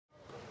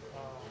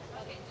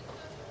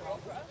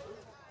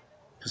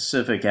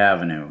Pacific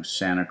Avenue,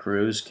 Santa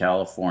Cruz,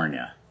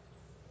 California.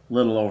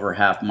 Little over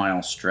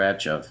half-mile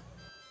stretch of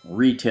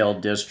retail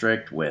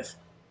district with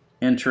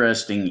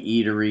interesting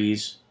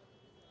eateries,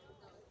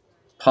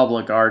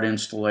 public art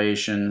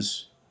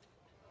installations,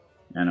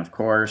 and of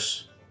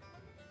course,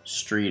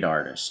 street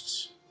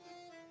artists.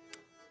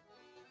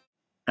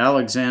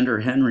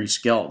 Alexander Henry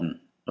Skelton,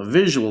 a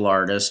visual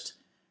artist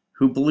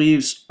who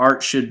believes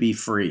art should be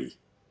free.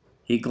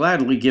 He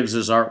gladly gives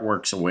his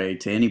artworks away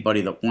to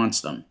anybody that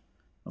wants them.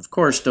 Of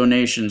course,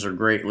 donations are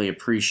greatly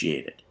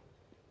appreciated.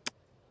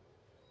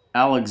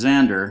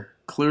 Alexander,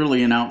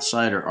 clearly an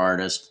outsider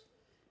artist,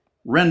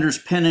 renders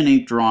pen and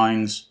ink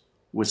drawings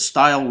with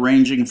style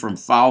ranging from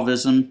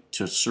Fauvism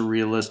to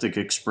surrealistic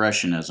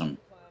expressionism,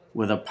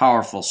 with a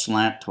powerful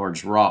slant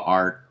towards raw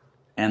art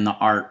and the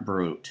art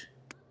brute.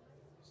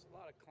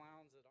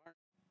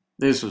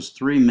 This was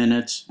 3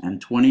 minutes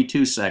and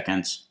 22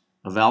 seconds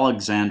of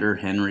Alexander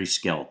Henry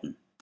Skelton.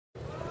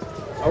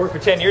 I worked for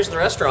 10 years in the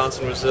restaurants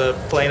and was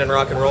playing in a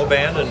rock and roll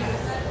band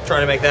and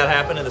trying to make that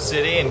happen in the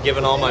city and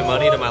giving all my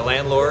money to my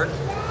landlord.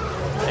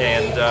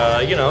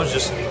 And, you know,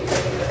 just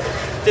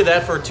did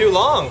that for too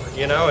long,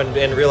 you know,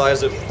 and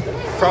realized that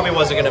probably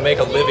wasn't going to make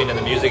a living in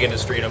the music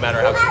industry no matter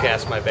how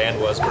kick-ass my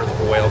band was. Perfect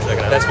Whale, check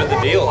it out. That's been the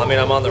deal. I mean,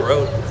 I'm on the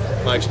road.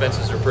 My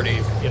expenses are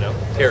pretty, you know,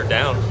 pared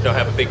down. Don't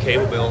have a big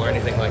cable bill or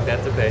anything like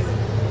that to pay.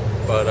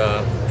 But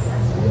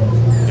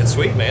it's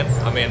sweet, man.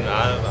 I mean,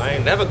 I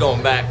ain't never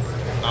going back.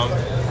 I'm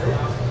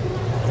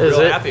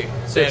real happy.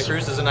 Santa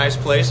Cruz is a nice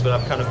place, but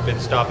I've kind of been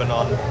stopping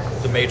on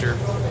the major,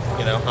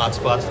 you know, hot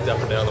spots up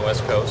and down the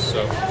West Coast.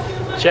 So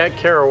Jack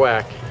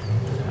Kerouac.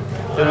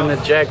 Doing the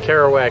Jack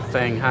Kerouac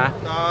thing, huh?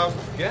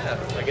 Yeah,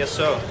 I guess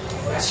so.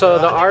 So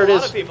the art is... A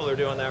lot of people are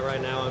doing that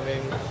right now. I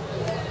mean,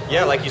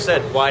 yeah, like you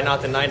said, why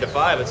not the 9 to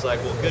 5? It's like,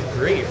 well, good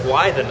grief,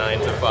 why the 9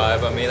 to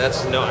 5? I mean,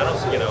 that's, no, I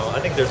don't, you know, I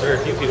think there's very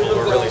few people who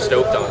are really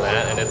stoked on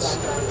that, and it's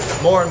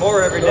more and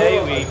more every day.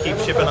 We keep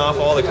shipping off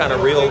all the kind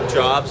of real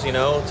jobs, you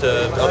know,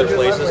 to other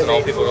places, and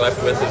all people are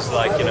left with is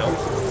like, you know,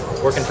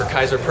 working for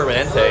Kaiser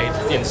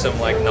Permanente in some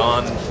like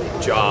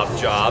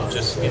non-job,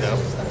 just, you know.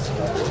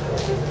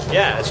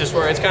 Yeah, it's just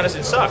where it's kind of,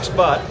 it sucks,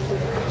 but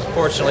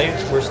fortunately,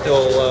 we're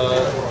still,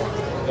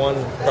 one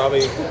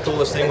probably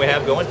coolest thing we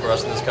have going for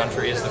us in this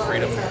country is the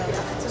freedom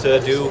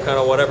to do kind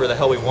of whatever the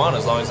hell we want,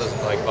 as long as it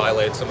doesn't like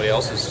violate somebody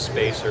else's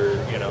space or,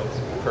 you know,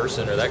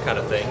 person or that kind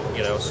of thing,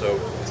 you know. So,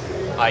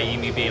 i.e.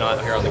 me being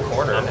out here on the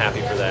corner, I'm happy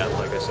for that.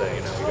 Like I say,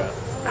 you know, we got.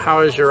 How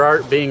is your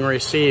art being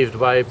received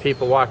by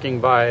people walking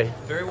by?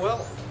 Very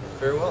well.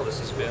 Very well. This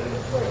has been,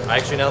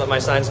 actually, now that my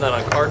sign's not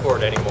on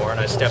cardboard anymore and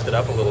I stepped it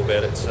up a little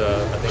bit, it's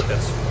I think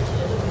that's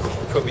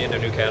put me into a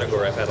new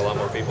category. I've had a lot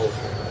more people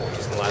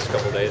just in the last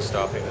couple of days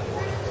stopping.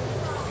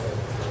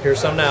 Here's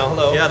some now.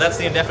 Hello. Yeah, that's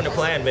the indefinite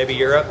plan. Maybe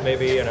Europe,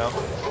 maybe, you know,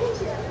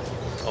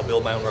 I'll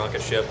build my own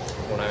rocket ship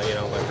when I, you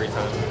know, my free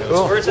time. You know,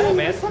 cool. It's where it's at,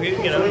 man.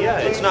 You know, yeah,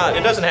 it's not,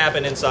 it doesn't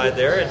happen inside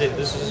there.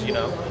 This is, you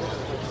know,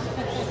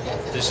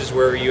 this is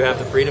where you have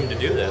the freedom to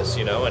do this,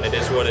 you know, and it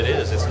is what it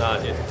is. It's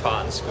not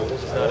taught in schools.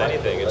 It's not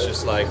anything. It's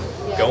just like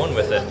going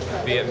with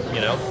it. Be it, you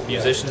know,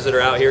 musicians that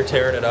are out here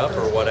tearing it up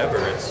or whatever.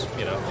 It's,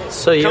 you know,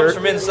 so it comes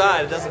from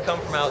inside. It doesn't come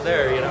from out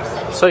there, you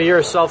know. So you're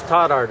a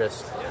self-taught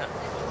artist. Yeah.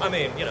 I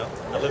mean, you know,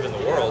 I live in the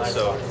world,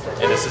 so,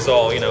 and this is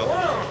all, you know,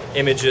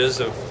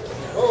 images of,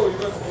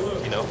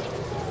 you know,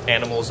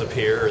 animals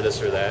appear or this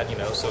or that, you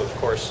know, so of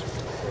course.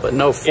 But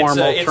no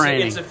formal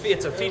training.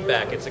 It's a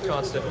feedback. It's a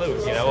constant loop,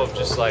 you know, of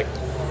just like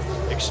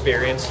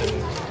experience and,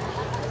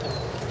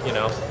 you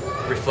know,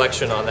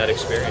 reflection on that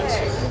experience.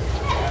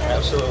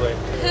 Absolutely.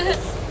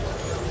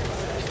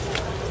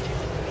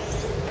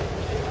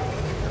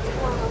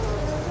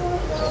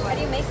 How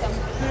do you make them?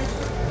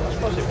 It's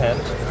mostly pen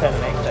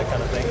and ink, that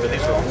kind of thing. But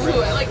these are all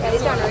Ooh, I like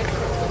these are nice.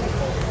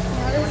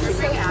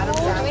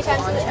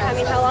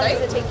 How long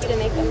does it take you to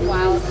make them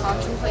while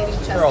contemplating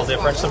chess? They're all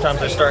different.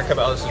 Sometimes I start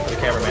coming out. This is for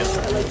the cameraman.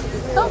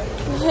 Oh.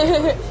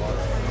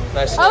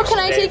 Nice. Oh, can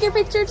I take your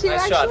picture too?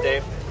 Nice shot,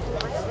 Dave.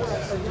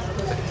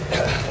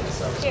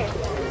 Here.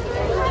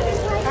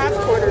 Half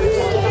quarters.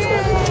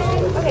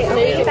 Okay, I'll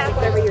take it back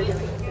whatever you're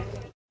doing.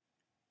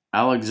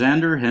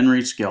 Alexander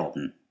Henry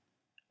Skelton,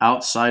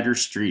 outsider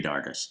street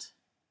artist.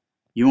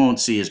 You won't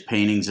see his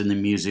paintings in the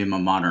Museum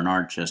of Modern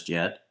Art just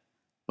yet,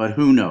 but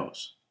who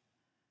knows?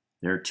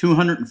 There are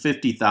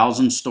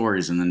 250,000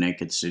 stories in the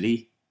Naked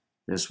City.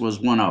 This was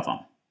one of them.